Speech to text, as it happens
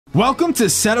Welcome to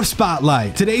Setup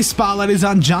Spotlight. Today's spotlight is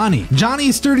on Jonny. Jonny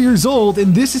is 30 years old,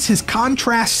 and this is his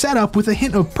contrast setup with a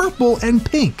hint of purple and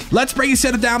pink. Let's break his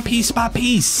setup down piece by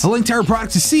piece. A link to our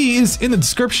product to see is in the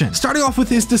description. Starting off with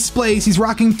his displays, he's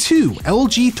rocking two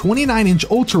LG 29-inch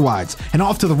ultrawides, and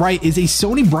off to the right is a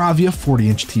Sony Bravia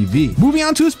 40-inch TV. Moving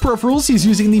on to his peripherals, he's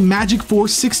using the Magic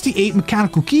Force 68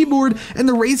 mechanical keyboard and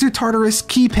the Razer Tartarus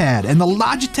keypad and the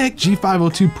Logitech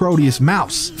G502 Proteus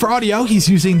mouse. For audio, he's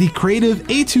using the Creative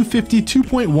A250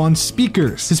 2.1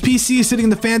 speakers. His PC is sitting in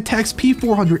the Phanteks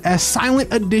P400S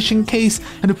Silent Edition case,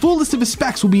 and a full list of his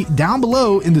specs will be down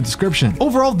below in the description.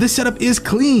 Overall, this setup is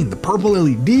clean. The purple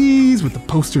LEDs with the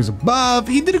posters above,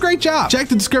 he did a great job. Check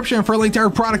the description for a link to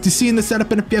our product to see in the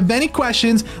setup, and if you have any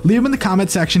questions, leave them in the comment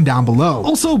section down below.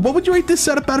 Also, what would you rate this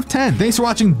setup out of 10? Thanks for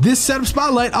watching this Setup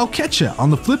Spotlight. I'll catch ya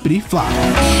on the flippity flop.